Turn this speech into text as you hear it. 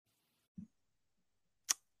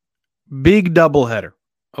Big doubleheader.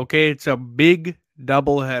 Okay, it's a big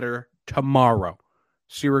doubleheader tomorrow.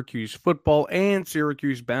 Syracuse football and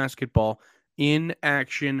Syracuse basketball in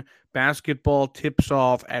action. Basketball tips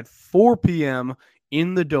off at 4 p.m.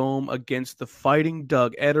 in the Dome against the Fighting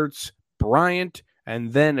Doug Edwards Bryant.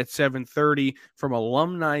 And then at 7:30 from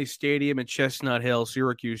Alumni Stadium at Chestnut Hill,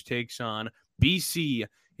 Syracuse takes on BC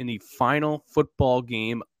in the final football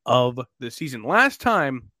game of the season. Last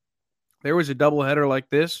time there was a doubleheader like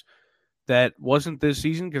this that wasn't this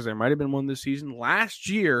season, because there might have been one this season. Last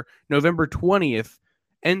year, November 20th,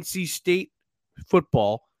 NC State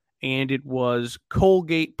football, and it was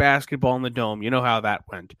Colgate basketball in the Dome. You know how that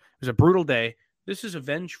went. It was a brutal day. This is a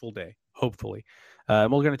vengeful day, hopefully.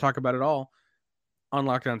 And we're going to talk about it all on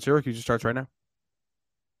Locked On Syracuse. It starts right now.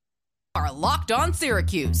 Are Locked On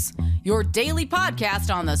Syracuse, your daily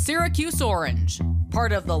podcast on the Syracuse Orange,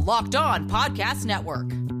 part of the Locked On Podcast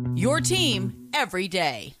Network, your team every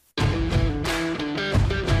day.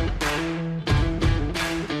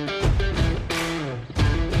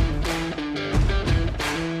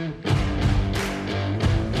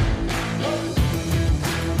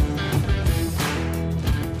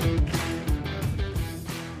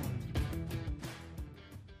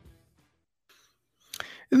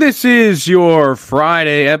 This is your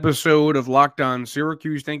Friday episode of Locked On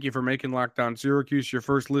Syracuse. Thank you for making Locked On Syracuse your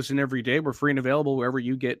first listen every day. We're free and available wherever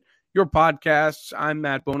you get your podcasts. I'm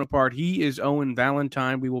Matt Bonaparte. He is Owen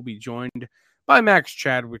Valentine. We will be joined by Max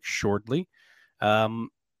Chadwick shortly.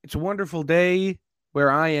 It's a wonderful day where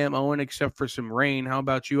I am, Owen, except for some rain. How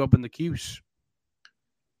about you up in the Cuse?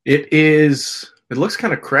 It is. It looks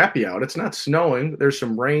kind of crappy out. It's not snowing. There's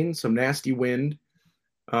some rain, some nasty wind.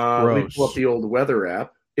 Let me pull up the old weather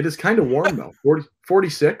app. It is kind of warm, though.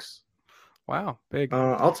 46. Wow, big.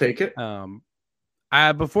 I'll take it.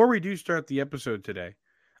 Before we do start the episode today,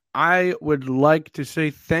 I would like to say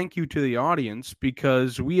thank you to the audience,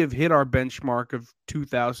 because we have hit our benchmark of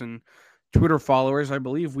 2,000 Twitter followers. I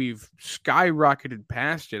believe we've skyrocketed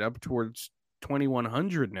past it up towards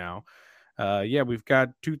 2,100 now. We've got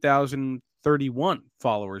 2,031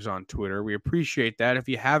 followers on Twitter. We appreciate that. If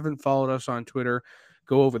you haven't followed us on Twitter,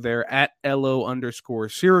 go over there at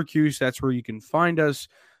LO_Syracuse. That's where you can find us.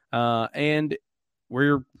 And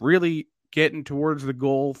we're really getting towards the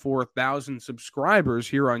goal for 1,000 subscribers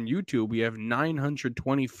here on YouTube. We have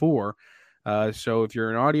 924. So if you're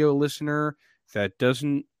an audio listener that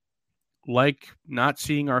doesn't like not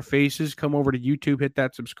seeing our faces, come over to YouTube, hit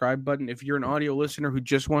that subscribe button. If you're an audio listener who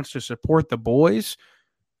just wants to support the boys,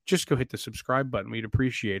 just go hit the subscribe button. We'd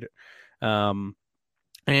appreciate it. And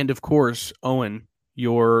of course, Owen,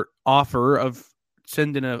 your offer of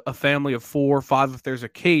sending a family of 4 or 5, if there's a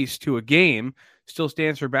case, to a game still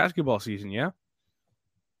stands for basketball season, yeah?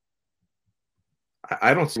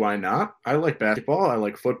 I don't see why not. I like basketball. I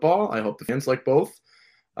like football. I hope the fans like both.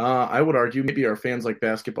 I would argue maybe our fans like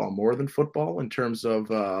basketball more than football in terms of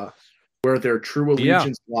where their true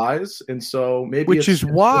allegiance lies. And so maybe which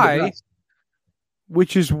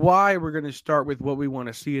is why we're going to start with what we want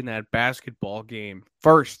to see in that basketball game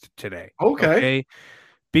first today. Okay?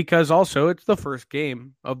 Because also it's the first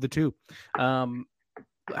game of the two.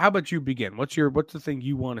 How about you begin? What's the thing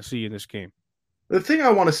you want to see in this game? The thing I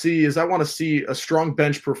want to see is a strong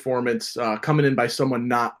bench performance coming in by someone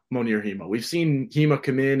not Mounir Hima. We've seen Hima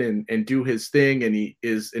come in and do his thing, and he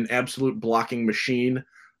is an absolute blocking machine.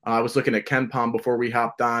 I was looking at KenPom before we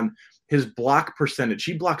hopped on. His block percentage,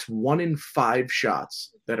 he blocks 1 in 5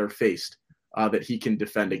 shots that are faced that he can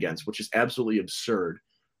defend against, which is absolutely absurd.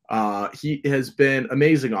 He has been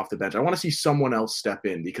amazing off the bench. I want to see someone else step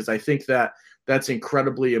in, because I think that's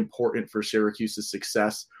incredibly important for Syracuse's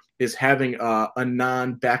success, is having a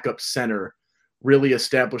non-backup center really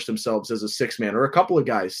establish themselves as a 6-man, or a couple of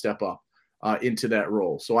guys step up into that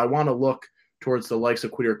role. So I want to look towards the likes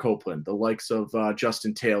of Quadir Copeland, the likes of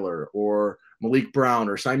Justin Taylor, or Malik Brown,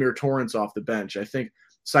 or Symir Torrance off the bench. I think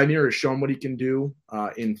Symir has shown what he can do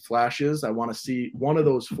in flashes. I want to see one of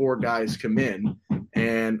those 4 guys come in.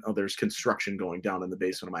 And there's construction going down in the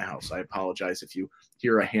basement of my house. I apologize if you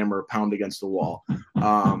hear a hammer pound against the wall.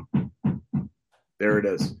 There it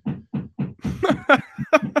is.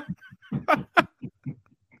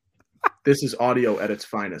 This is audio at its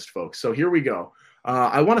finest, folks. So here we go.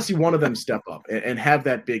 I want to see one of them step up and have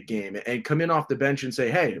that big game and come in off the bench and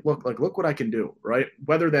say, hey, look what I can do, right?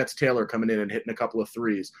 Whether that's Taylor coming in and hitting a couple of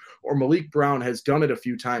threes, or Malik Brown has done it a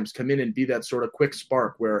few times, come in and be that sort of quick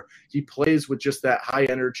spark where he plays with just that high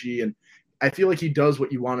energy. And I feel like he does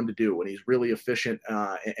what you want him to do when he's really efficient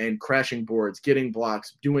and crashing boards, getting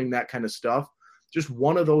blocks, doing that kind of stuff. Just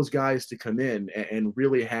one of those guys to come in and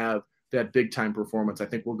really have that big time performance, I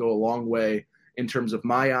think will go a long way in terms of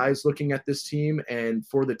my eyes looking at this team, and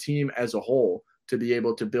for the team as a whole to be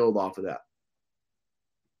able to build off of that.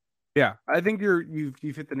 Yeah, I think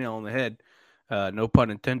you've hit the nail on the head. No pun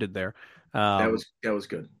intended there. That was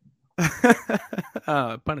good.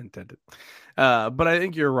 Pun intended. But I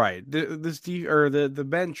think you're right. The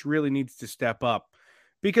bench really needs to step up,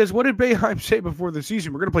 because what did Boeheim say before the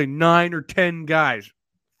season? We're going to play 9 or 10 guys.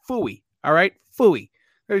 Phooey. All right, phooey.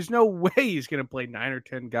 There's no way he's going to play 9 or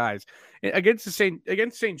 10 guys against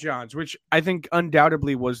St. John's, which I think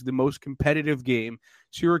undoubtedly was the most competitive game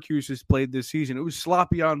Syracuse has played this season. It was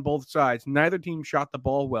sloppy on both sides. Neither team shot the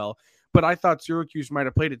ball well, but I thought Syracuse might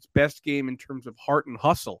have played its best game in terms of heart and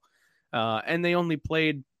hustle. And they only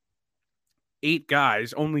played 8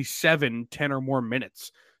 guys, only 7, 10 or more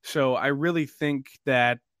minutes. So I really think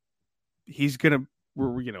that he's going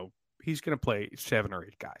to play 7 or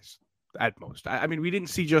 8 guys at most. I mean, we didn't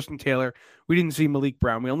see Justin Taylor. We didn't see Malik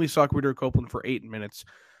Brown. We only saw Quidder Copeland for 8 minutes,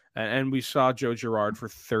 and we saw Joe Girard for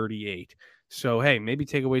 38. So, hey, maybe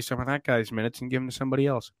take away some of that guy's minutes and give him to somebody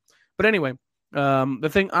else. But anyway, the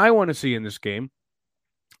thing I want to see in this game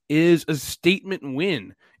is a statement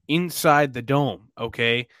win inside the Dome,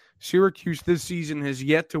 okay? Syracuse this season has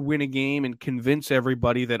yet to win a game and convince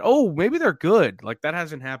everybody that, oh, maybe they're good. Like, that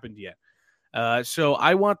hasn't happened yet. So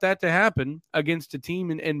I want that to happen against a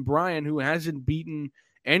team in Bryan who hasn't beaten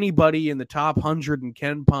anybody in the top 100 in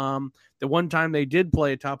KenPom. The one time they did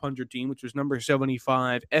play a top 100 team, which was number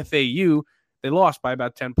 75, FAU, they lost by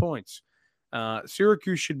about 10 points.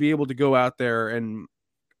 Syracuse should be able to go out there and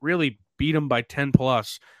really beat them by 10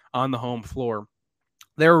 plus on the home floor.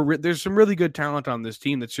 There's some really good talent on this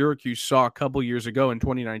team that Syracuse saw a couple years ago in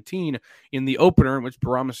 2019 in the opener in which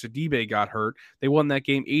Barama Sidibe got hurt. They won that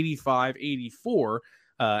game 85-84,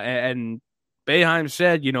 and Boeheim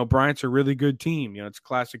said, Bryant's a really good team. It's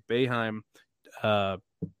classic Boeheim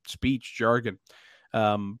speech jargon.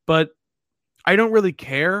 But I don't really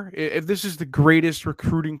care if this is the greatest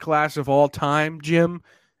recruiting class of all time, Jim.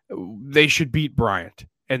 They should beat Bryant,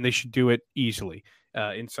 and they should do it easily.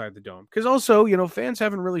 Inside the Dome. Because also, fans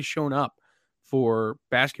haven't really shown up for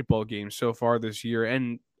basketball games so far this year.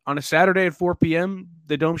 And on a Saturday at 4 p.m.,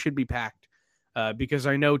 the Dome should be packed because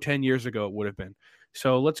I know 10 years ago it would have been.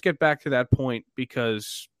 So let's get back to that point,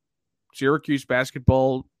 because Syracuse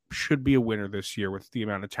basketball should be a winner this year with the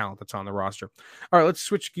amount of talent that's on the roster. All right, let's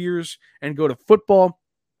switch gears and go to football.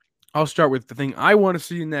 I'll start with the thing I want to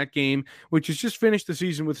see in that game, which is just finish the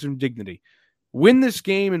season with some dignity. Win this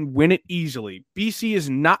game and win it easily. BC is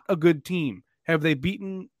not a good team. Have they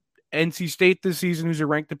beaten NC State this season, who's a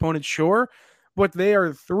ranked opponent? Sure. But they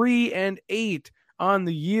are 3-8 on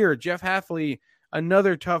the year. Jeff Hafley,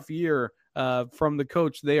 another tough year from the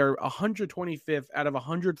coach. They are 125th out of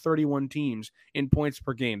 131 teams in points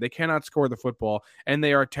per game. They cannot score the football, and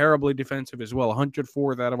they are terribly defensive as well,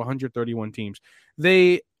 104th out of 131 teams.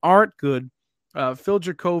 They aren't good. Phil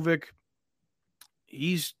Jakovic,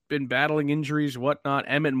 he's been battling injuries, whatnot.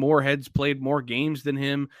 Emmett Moorhead's played more games than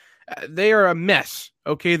him. They are a mess,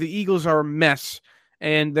 okay? The Eagles are a mess,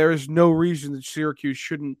 and there's no reason that Syracuse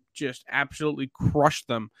shouldn't just absolutely crush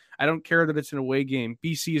them. I don't care that it's an away game.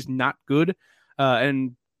 BC is not good,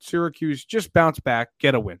 and Syracuse just bounce back,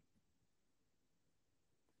 get a win.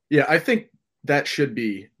 Yeah, I think that should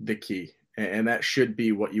be the key, and that should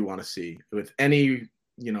be what you want to see. With any,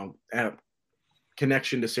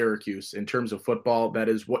 connection to Syracuse in terms of football, that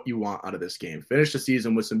is what you want out of this game. Finish the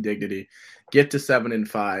season with some dignity, get to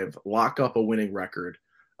 7-5, lock up a winning record.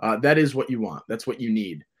 That is what you want. That's what you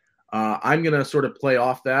need. I'm going to sort of play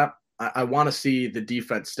off that. I want to see the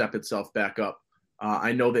defense step itself back up.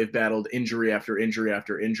 I know they've battled injury after injury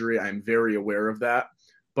after injury. I'm very aware of that,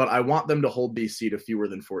 but I want them to hold BC to fewer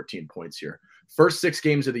than 14 points here. First 6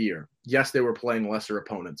 games of the year, yes, they were playing lesser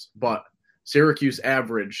opponents, but Syracuse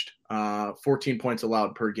averaged 14 points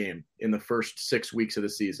allowed per game in the first 6 weeks of the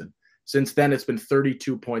season. Since then, it's been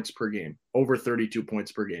 32 points per game, over 32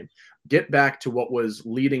 points per game. Get back to what was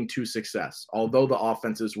leading to success. Although the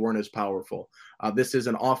offenses weren't as powerful, this is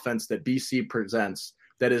an offense that BC presents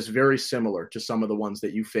that is very similar to some of the ones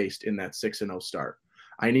that you faced in that 6-0 start.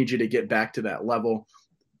 I need you to get back to that level.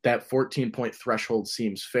 That 14-point threshold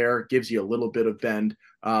seems fair, gives you a little bit of bend,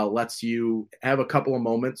 lets you have a couple of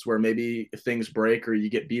moments where maybe things break or you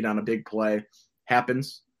get beat on a big play.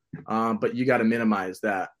 Happens, but you got to minimize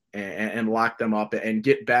that and lock them up and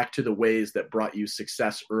get back to the ways that brought you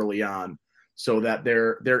success early on, so that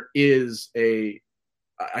there is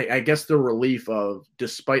I guess the relief of,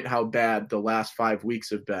 despite how bad the last 5 weeks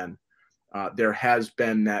have been, there has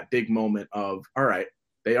been that big moment of, all right,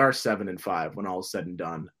 they are 7-5 when all is said and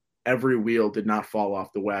done. Every wheel did not fall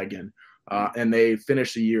off the wagon. and they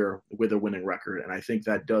finish the year with a winning record. And I think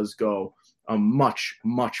that does go a much,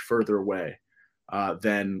 much further way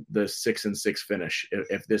than the 6-6 finish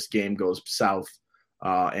if this game goes south.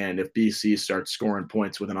 And if BC starts scoring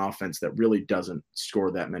points with an offense that really doesn't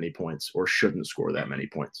score that many points or shouldn't score that many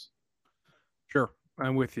points. Sure,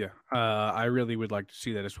 I'm with you. I really would like to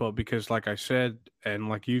see that as well because, like I said, and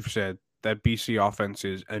like you've said, that BC offense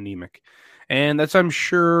is anemic. And that's, I'm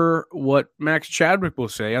sure, what Max Chadwick will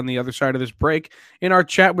say on the other side of this break in our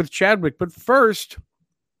chat with Chadwick. But first,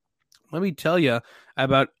 let me tell you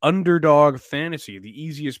about Underdog Fantasy, the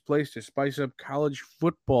easiest place to spice up college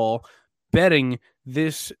football betting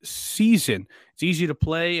this season. It's easy to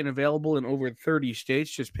play and available in over 30 states.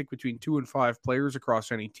 Just pick between 2 and 5 players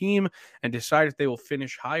across any team and decide if they will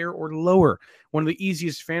finish higher or lower. One of the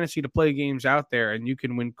easiest fantasy to play games out there, and you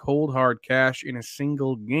can win cold hard cash in a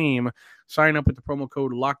single game. Sign up with the promo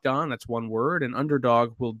code LOCKEDON, that's one word, and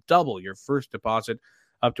Underdog will double your first deposit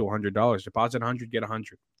up to $100. Deposit 100, get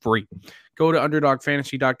 100 free. Go to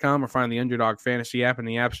UnderdogFantasy.com or find the Underdog Fantasy app in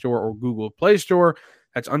the App Store or Google Play Store.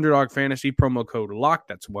 That's Underdog Fantasy, promo code LOCK.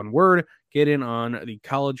 That's one word. Get in on the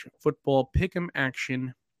college football pick'em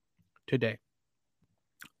action today.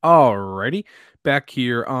 Alrighty, back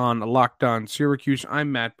here on Locked On Syracuse.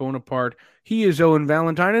 I'm Matt Bonaparte. He is Owen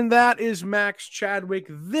Valentine, and that is Max Chadwick.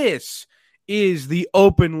 This is the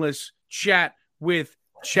Openless Chat with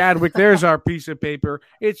Chadwick. There's our piece of paper.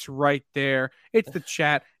 It's right there. It's the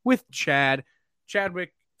chat with Chad.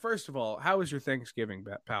 Chadwick, first of all, how was your Thanksgiving,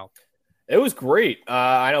 pal? It was great.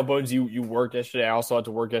 I know, Bones, you worked yesterday. I also had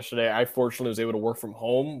to work yesterday. I fortunately was able to work from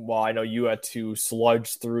home while I know you had to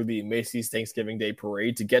sludge through the Macy's Thanksgiving Day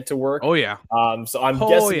Parade to get to work. Oh, yeah. So I'm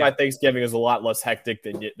guessing my Thanksgiving is a lot less hectic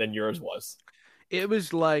than yours was. It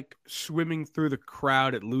was like swimming through the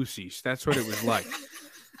crowd at Lucy's. That's what it was like.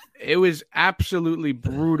 It was absolutely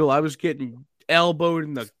brutal. I was getting elbowed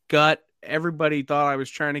in the gut. Everybody thought I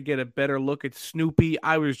was trying to get a better look at Snoopy.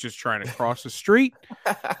 I was just trying to cross the street.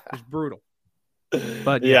 It was brutal.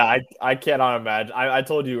 But yeah, I cannot imagine. I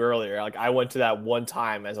told you earlier, like I went to that one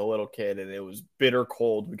time as a little kid and it was bitter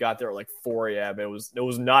cold. We got there at like 4 a.m. It was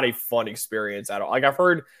not a fun experience at all. Like I've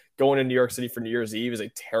heard going to New York City for New Year's Eve is a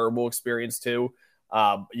terrible experience too.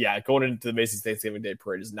 Going into the Macy's Thanksgiving Day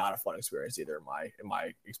Parade is not a fun experience either in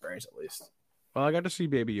my experience at least. Well, I got to see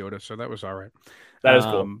Baby Yoda, so that was all right. That is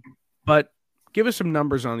cool. But give us some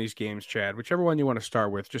numbers on these games, Chad. Whichever one you want to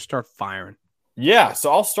start with, just start firing. Yeah,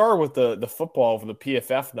 so I'll start with the football for the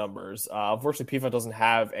PFF numbers. Unfortunately, PFF doesn't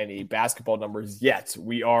have any basketball numbers yet.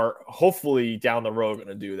 We are hopefully down the road going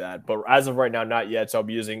to do that. But as of right now, not yet. So I'll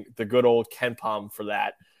be using the good old KenPom for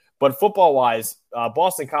that. But football-wise,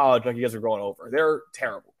 Boston College, like you guys are going over, they're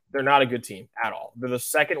terrible. They're not a good team at all. They're the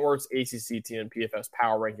second worst ACC team in PFF's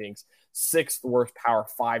power rankings, 6th worst Power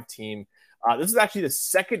 5 team. This is actually the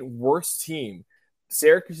second worst team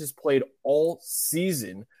Syracuse has played all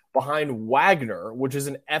season behind Wagner, which is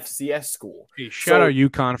an FCS school. Hey, shout out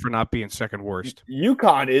UConn for not being second worst.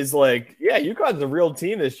 UConn is UConn's the real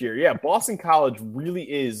team this year. Yeah, Boston College really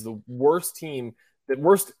is the worst team, the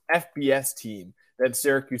worst FBS team that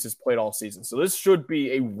Syracuse has played all season. So this should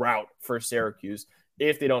be a rout for Syracuse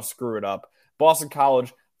if they don't screw it up. Boston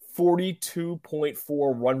College, 42.4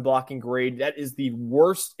 run blocking grade. That is the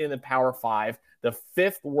worst in the Power 5, the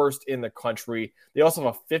 5th worst in the country. They also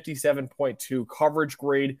have a 57.2 coverage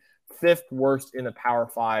grade, 5th worst in the Power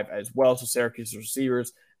 5 as well. So Syracuse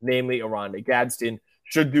receivers, namely Oronde Gadsden,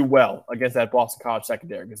 should do well against that Boston College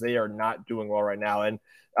secondary because they are not doing well right now. And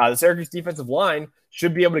the Syracuse defensive line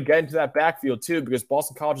should be able to get into that backfield too because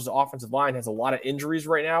Boston College's offensive line has a lot of injuries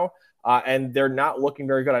right now, and they're not looking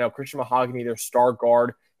very good. I know Christian Mahogany, their star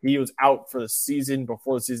guard, he was out for the season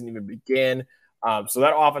before the season even began. So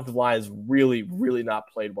that offensive line has really, really not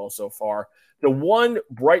played well so far. The one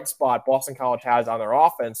bright spot Boston College has on their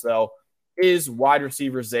offense, though, is wide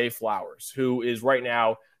receiver Zay Flowers, who is right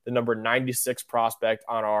now the number 96 prospect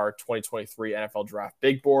on our 2023 NFL Draft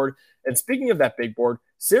Big Board. And speaking of that big board,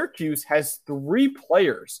 Syracuse has 3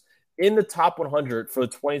 players in the top 100 for the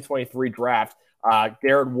 2023 draft.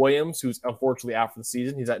 Garrett Williams, who's unfortunately out for the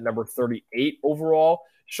season. He's at number 38 overall.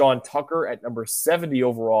 Sean Tucker at number 70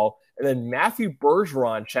 overall. And then Matthew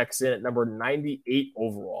Bergeron checks in at number 98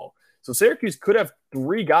 overall. So Syracuse could have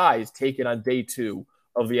 3 guys taken on day 2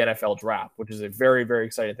 of the NFL draft, which is a very, very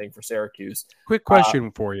exciting thing for Syracuse. Quick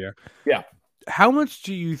question for you. Yeah. How much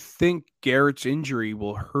do you think Garrett's injury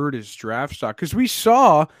will hurt his draft stock? Because we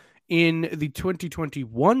saw in the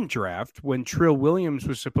 2021 draft when Trill Williams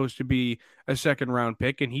was supposed to be a second-round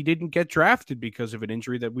pick, and he didn't get drafted because of an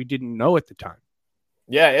injury that we didn't know at the time.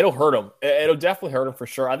 Yeah, it'll hurt him. It'll definitely hurt him for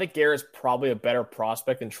sure. I think Garrett's probably a better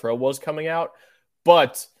prospect than Trill was coming out,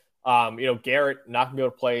 but Garrett not gonna be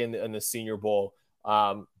able to play in the Senior Bowl.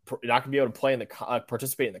 Not gonna be able to play in the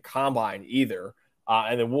participate in the combine either.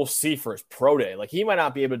 And then we'll see for his pro day. Like, he might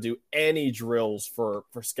not be able to do any drills for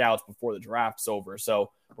scouts before the draft's over.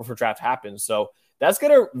 So before draft happens. So that's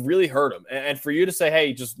gonna really hurt him. And for you to say,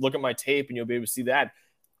 hey, just look at my tape and you'll be able to see that.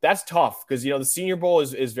 That's tough because the Senior Bowl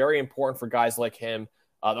is very important for guys like him.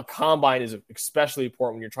 The combine is especially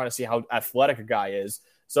important when you're trying to see how athletic a guy is.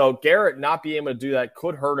 So Garrett not being able to do that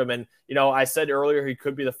could hurt him. And, I said earlier he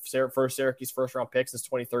could be the first Syracuse first-round pick since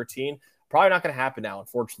 2013. Probably not going to happen now,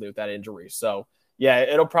 unfortunately, with that injury. So, yeah,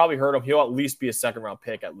 it'll probably hurt him. He'll at least be a second-round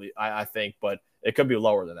pick, at least, I think, but it could be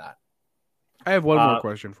lower than that. I have one more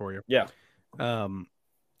question for you. Yeah.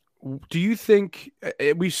 Do you think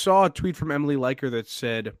we saw a tweet from Emily Liker that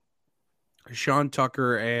said Sean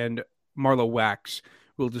Tucker and Marla Wax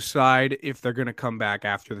will decide if they're going to come back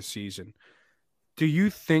after the season? Do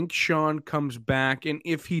you think Sean comes back? And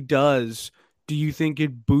if he does, do you think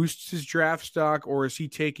it boosts his draft stock, or is he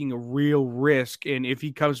taking a real risk? And if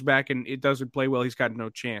he comes back and it doesn't play well, he's got no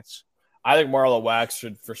chance. I think Marla Wax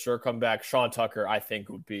should for sure come back. Sean Tucker, I think,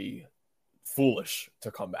 would be foolish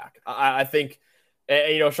to come back. I think,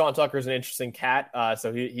 Sean Tucker is an interesting cat.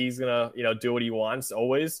 So he's going to, do what he wants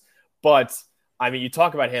always. But, you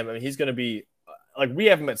talk about him. He's going to be, we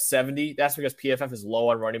have him at 70. That's because PFF is low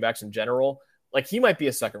on running backs in general. He might be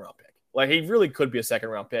a second-round pick. He really could be a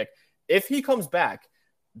second-round pick. If he comes back,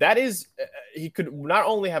 that is, he could not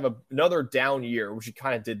only have another down year, which he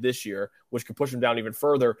kind of did this year, which could push him down even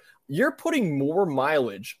further. You're putting more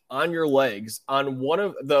mileage on your legs on one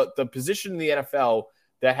of the position in the NFL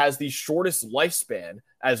that has the shortest lifespan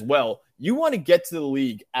as well. You want to get to the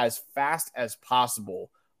league as fast as possible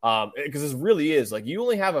because this really is you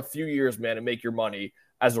only have a few years, man, to make your money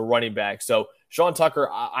as a running back. So Sean Tucker,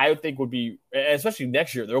 I think would be, especially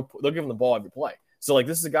next year, they'll give him the ball every play. So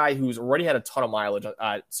this is a guy who's already had a ton of mileage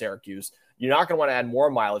at Syracuse. You're not going to want to add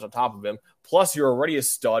more mileage on top of him. Plus, you're already a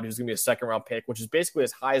stud who's going to be a second-round pick, which is basically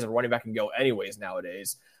as high as a running back can go anyways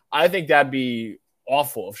nowadays. I think that'd be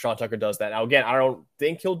awful if Sean Tucker does that. Now, again, I don't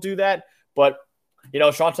think he'll do that, but,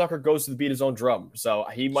 Sean Tucker goes to beat his own drum, so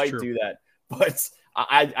he might do that. But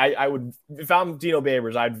I would, if I'm Dino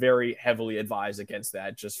Babers, I'd very heavily advise against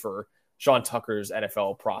that just for Sean Tucker's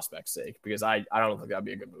NFL prospect's sake, because I don't think that'd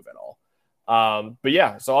be a good move at all. But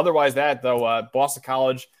yeah, so otherwise that though, Boston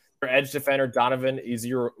College, their edge defender, Donovan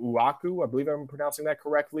Izuru-Uaku, I believe I'm pronouncing that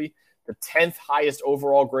correctly, the 10th highest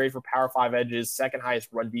overall grade for Power 5 edges, second highest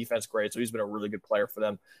run defense grade. So he's been a really good player for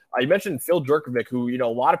them. You mentioned Phil Jurkovec, who, a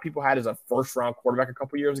lot of people had as a first-round quarterback a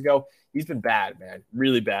couple years ago. He's been bad, man,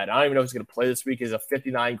 really bad. I don't even know if he's going to play this week. He's a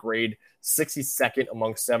 59 grade, 62nd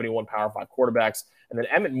among 71 Power 5 quarterbacks. And then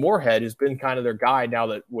Emmett Moorhead, who's been kind of their guy now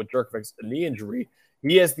that with Jurkovec's knee injury,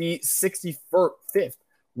 he has the 65th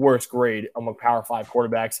worst grade among Power 5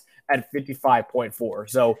 quarterbacks at 55.4.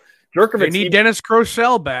 So Jurkovec, they need Dennis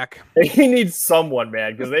Grosel back. He needs someone,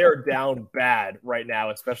 man, because they are down bad right now,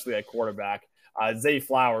 especially at quarterback. Zay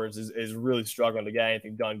Flowers is really struggling to get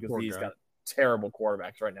anything done because he's got terrible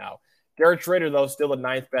quarterbacks right now. Garrett Schrader, though, still the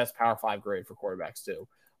 9th best Power 5 grade for quarterbacks, too.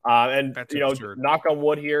 And, absurd. Knock on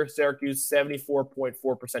wood here, Syracuse,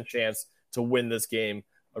 74.4% chance to win this game,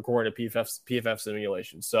 according to PFF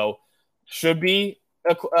simulation. So should be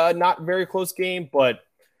a not very close game, but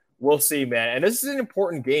we'll see, man. And this is an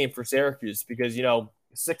important game for Syracuse because,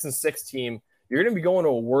 6-6 team, you're going to be going to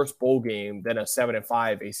a worse bowl game than a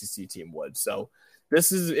 7-5 ACC team would. So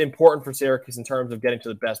this is important for Syracuse in terms of getting to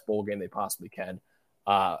the best bowl game they possibly can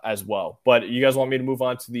as well. But you guys want me to move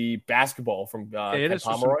on to the basketball from Ken Pomeroy?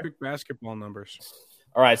 Some quick basketball numbers.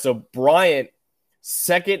 All right, so Bryant,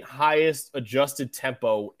 second highest adjusted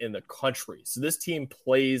tempo in the country. So this team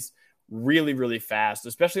plays really, really fast,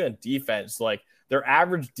 especially on defense. Their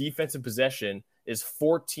average defensive possession is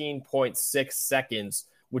 14.6 seconds,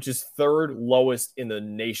 which is third lowest in the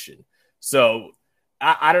nation. So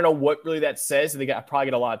I don't know what really that says. They probably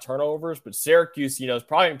get a lot of turnovers, but Syracuse, is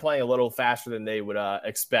probably playing a little faster than they would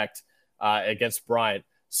expect against Bryant.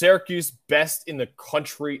 Syracuse, best in the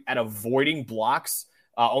country at avoiding blocks.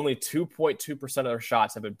 Only 2.2% of their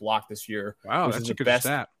shots have been blocked this year. Wow, which that's is a the good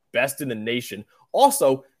stat. Best in the nation.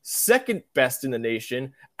 Also, second best in the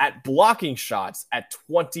nation at blocking shots at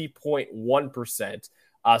 20.1%.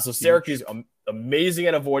 So Syracuse, amazing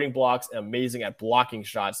at avoiding blocks and amazing at blocking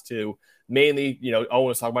shots too. Mainly, Owen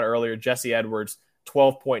was talking about earlier, Jesse Edwards,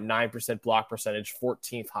 12.9% block percentage,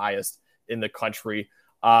 14th highest in the country.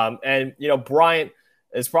 And Bryant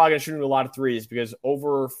is probably going to shoot a lot of threes because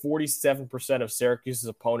over 47% of Syracuse's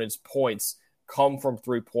opponents' points come from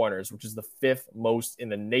three-pointers, which is the 5th most in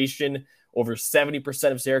the nation. Over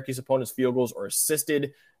 70% of Syracuse opponents' field goals are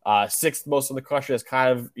assisted. 6th most in the country. That's kind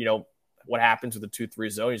of, what happens with the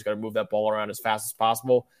 2-3 zone. He's got to move that ball around as fast as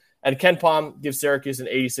possible. And KenPom gives Syracuse an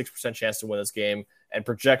 86% chance to win this game and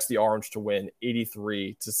projects the Orange to win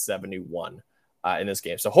 83-71 in this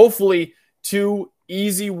game. So hopefully 2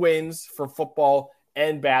 easy wins for football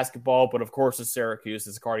and basketball, but of course it's Syracuse.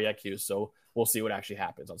 It's a cardiac Hughes, so we'll see what actually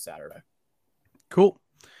happens on Saturday. Cool.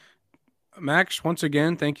 Max, once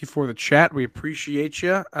again, thank you for the chat. We appreciate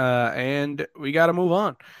you, and we got to move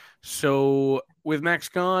on. So with Max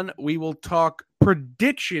gone, we will talk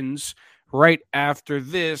predictions right after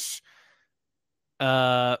this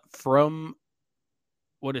from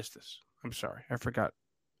 – what is this? I'm sorry. I forgot.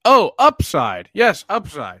 Oh, Upside. Yes,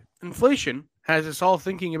 Upside. Inflation has us all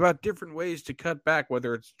thinking about different ways to cut back,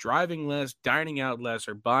 whether it's driving less, dining out less,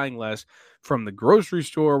 or buying less from the grocery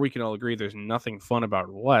store. We can all agree there's nothing fun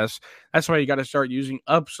about less. That's why you got to start using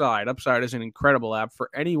Upside. Upside is an incredible app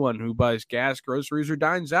for anyone who buys gas, groceries, or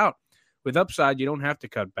dines out. With Upside, you don't have to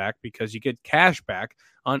cut back because you get cash back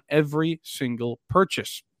on every single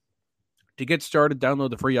purchase. To get started, download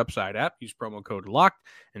the free Upside app, use promo code LOCKED,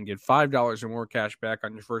 and get $5 or more cash back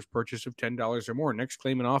on your first purchase of $10 or more. Next,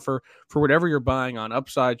 claim an offer for whatever you're buying on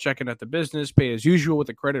Upside. Check in at the business, pay as usual with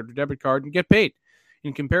a credit or debit card, and get paid.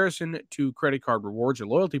 In comparison to credit card rewards or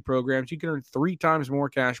loyalty programs, you can earn 3 times more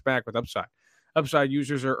cash back with Upside. Upside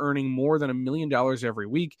users are earning more than $1 million every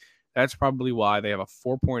week. That's probably why they have a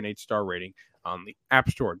 4.8 star rating on the App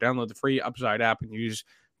Store. Download the free Upside app and use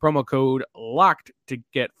promo code LOCKED to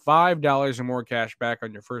get $5 or more cash back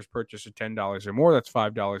on your first purchase of $10 or more. That's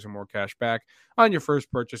 $5 or more cash back on your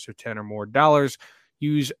first purchase of $10 or more dollars.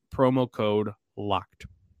 Use promo code LOCKED.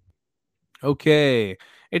 Okay,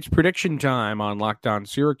 it's prediction time on Locked On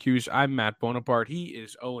Syracuse. I'm Matt Bonaparte. He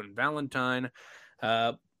is Owen Valentine.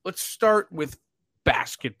 Let's start with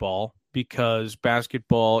basketball because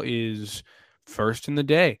basketball is first in the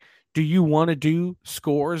day. Do you want to do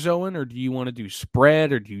scores, Owen, or do you want to do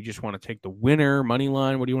spread, or do you just want to take the winner, money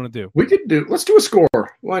line? What do you want to do? Let's do a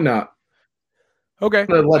score. Why not? Okay, I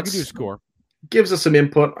can do a score. Gives us some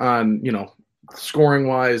input on, scoring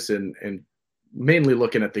wise and mainly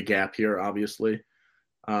looking at the gap here, obviously.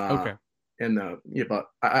 Okay. But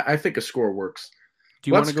I think a score works. Do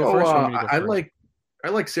you want to go first? Or I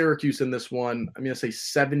like Syracuse in this one. I'm going to say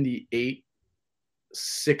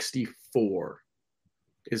 78-64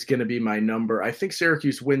 is going to be my number. I think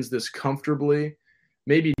Syracuse wins this comfortably,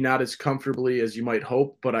 maybe not as comfortably as you might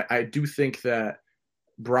hope, but I do think that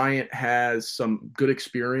Bryant has some good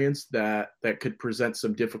experience that could present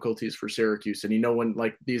some difficulties for Syracuse. And when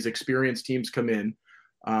like these experienced teams come in,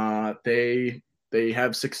 they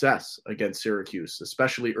have success against Syracuse,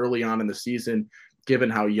 especially early on in the season,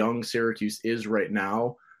 given how young Syracuse is right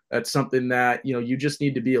now. That's something that, you just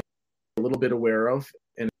need to be a little bit aware of.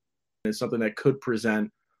 And it's something that could present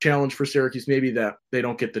a challenge for Syracuse, maybe that they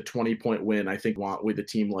don't get the 20-point win, I think, want with a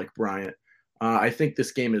team like Bryant. I think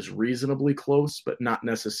this game is reasonably close, but not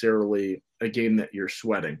necessarily a game that you're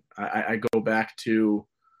sweating. I go back to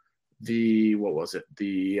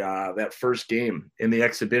that first game in the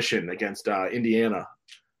exhibition against Indiana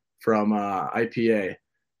from IPA,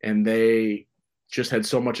 and they just had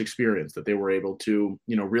so much experience that they were able to,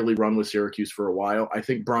 really run with Syracuse for a while. I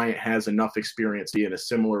think Bryant has enough experience to be in a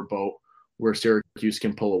similar boat where Syracuse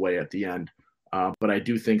can pull away at the end. But I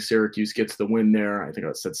do think Syracuse gets the win there. I think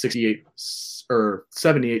I said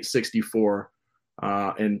 78-64.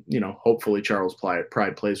 And, hopefully Charles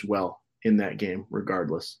Pride plays well in that game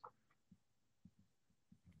regardless.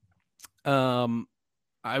 I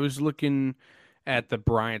was looking at the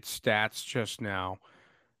Bryant stats just now,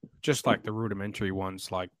 just like the rudimentary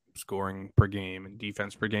ones, like scoring per game and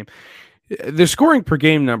defense per game. The scoring per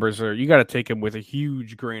game numbers you got to take them with a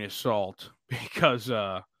huge grain of salt because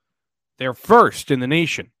they're first in the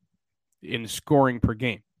nation in scoring per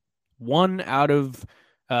game. 1 out of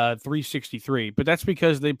 363, but that's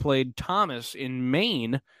because they played Thomas in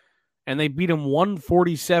Maine and they beat him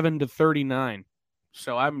 147-39.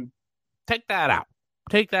 So take that out.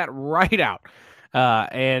 Take that right out.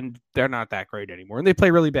 And they're not that great anymore. And they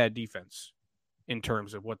play really bad defense in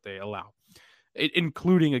terms of what they allow,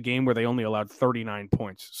 including a game where they only allowed 39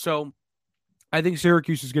 points. So I think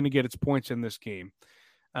Syracuse is going to get its points in this game.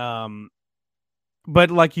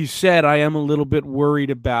 But like you said, I am a little bit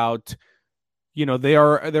worried about,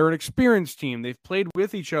 they're an experienced team. They've played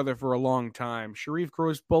with each other for a long time. Sharif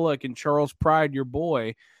Gross-Bullock and Charles Pride, your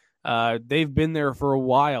boy, they've been there for a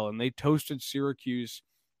while, and they toasted Syracuse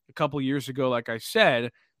a couple years ago. Like I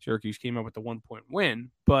said, Syracuse came up with the 1-point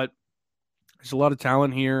win, but there's a lot of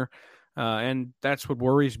talent here. and that's what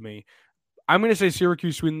worries me. I'm going to say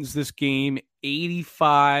Syracuse wins this game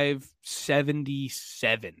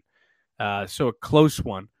 85-77. So a close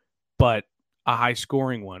one, but a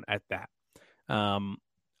high-scoring one at that.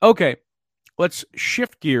 Okay, let's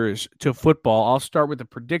shift gears to football. I'll start with a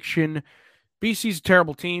prediction. BC's a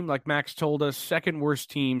terrible team, like Max told us. Second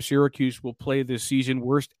worst team Syracuse will play this season.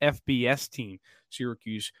 Worst FBS team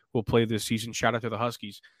Syracuse will play this season. Shout out to the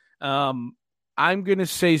Huskies. I'm going to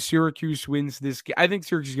say Syracuse wins this game. I think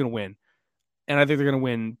Syracuse is going to win. And I think they're going to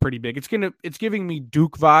win pretty big. It's giving me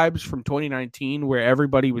Duke vibes from 2019, where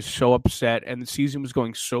everybody was so upset and the season was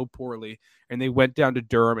going so poorly, and they went down to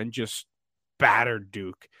Durham and just battered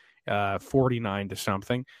Duke 49 to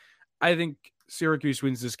something. I think Syracuse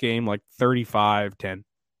wins this game like 35-10.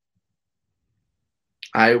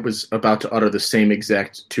 I was about to utter the same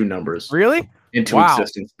exact two numbers. Really? Into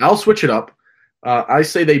existence. I'll switch it up. I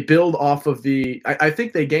say they build off of I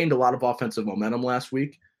think they gained a lot of offensive momentum last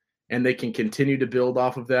week, and they can continue to build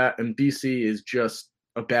off of that. And BC is just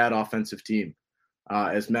a bad offensive team.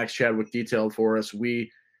 As Max Chadwick detailed for us,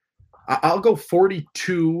 I'll go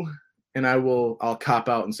 42, and I'll cop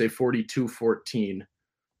out and say 42-14.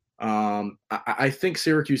 I think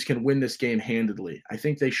Syracuse can win this game handedly. I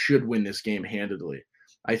think they should win this game handedly.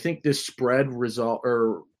 I think this spread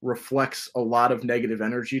reflects a lot of negative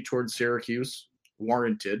energy towards Syracuse,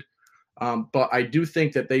 warranted. But I do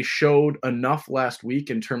think that they showed enough last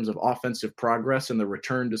week in terms of offensive progress and the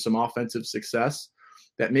return to some offensive success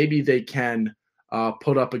that maybe they can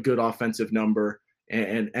put up a good offensive number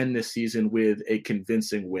and end this season with a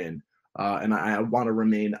convincing win. And I want to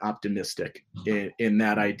remain optimistic in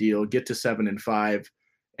that ideal. Get to 7-5,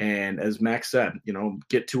 and as Max said,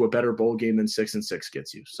 get to a better bowl game than 6-6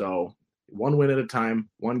 gets you. So one win at a time,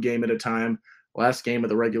 one game at a time. Last game of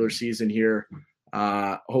the regular season here,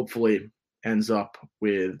 hopefully ends up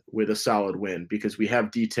with a solid win, because we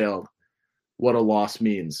have detailed what a loss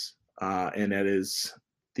means, and that is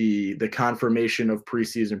the confirmation of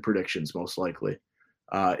preseason predictions, most likely.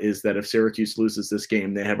 Is that if Syracuse loses this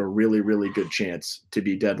game, they have a really, really good chance to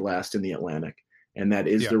be dead last in the Atlantic. And that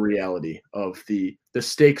is the reality of the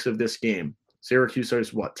stakes of this game. Syracuse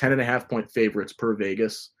is 10.5-point favorites per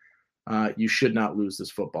Vegas. You should not lose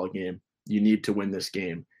this football game. You need to win this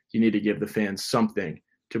game. You need to give the fans something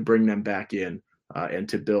to bring them back in and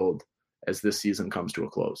to build as this season comes to a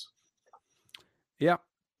close. Yeah,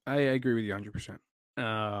 I agree with you 100%.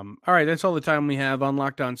 All right, that's all the time we have on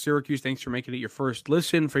Locked On Syracuse. Thanks for making it your first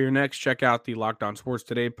listen. For your next, check out the Locked On Sports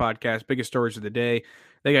Today podcast, biggest stories of the day.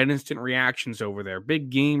 They got instant reactions over there,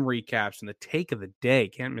 big game recaps, and the take of the day.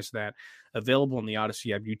 Can't miss that. Available on the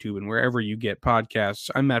Odyssey app, YouTube, and wherever you get podcasts.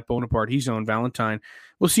 I'm Matt Bonaparte. He's Owen Valentine.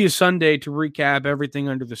 We'll see you Sunday to recap everything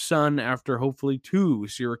under the sun after hopefully 2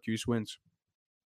 Syracuse wins.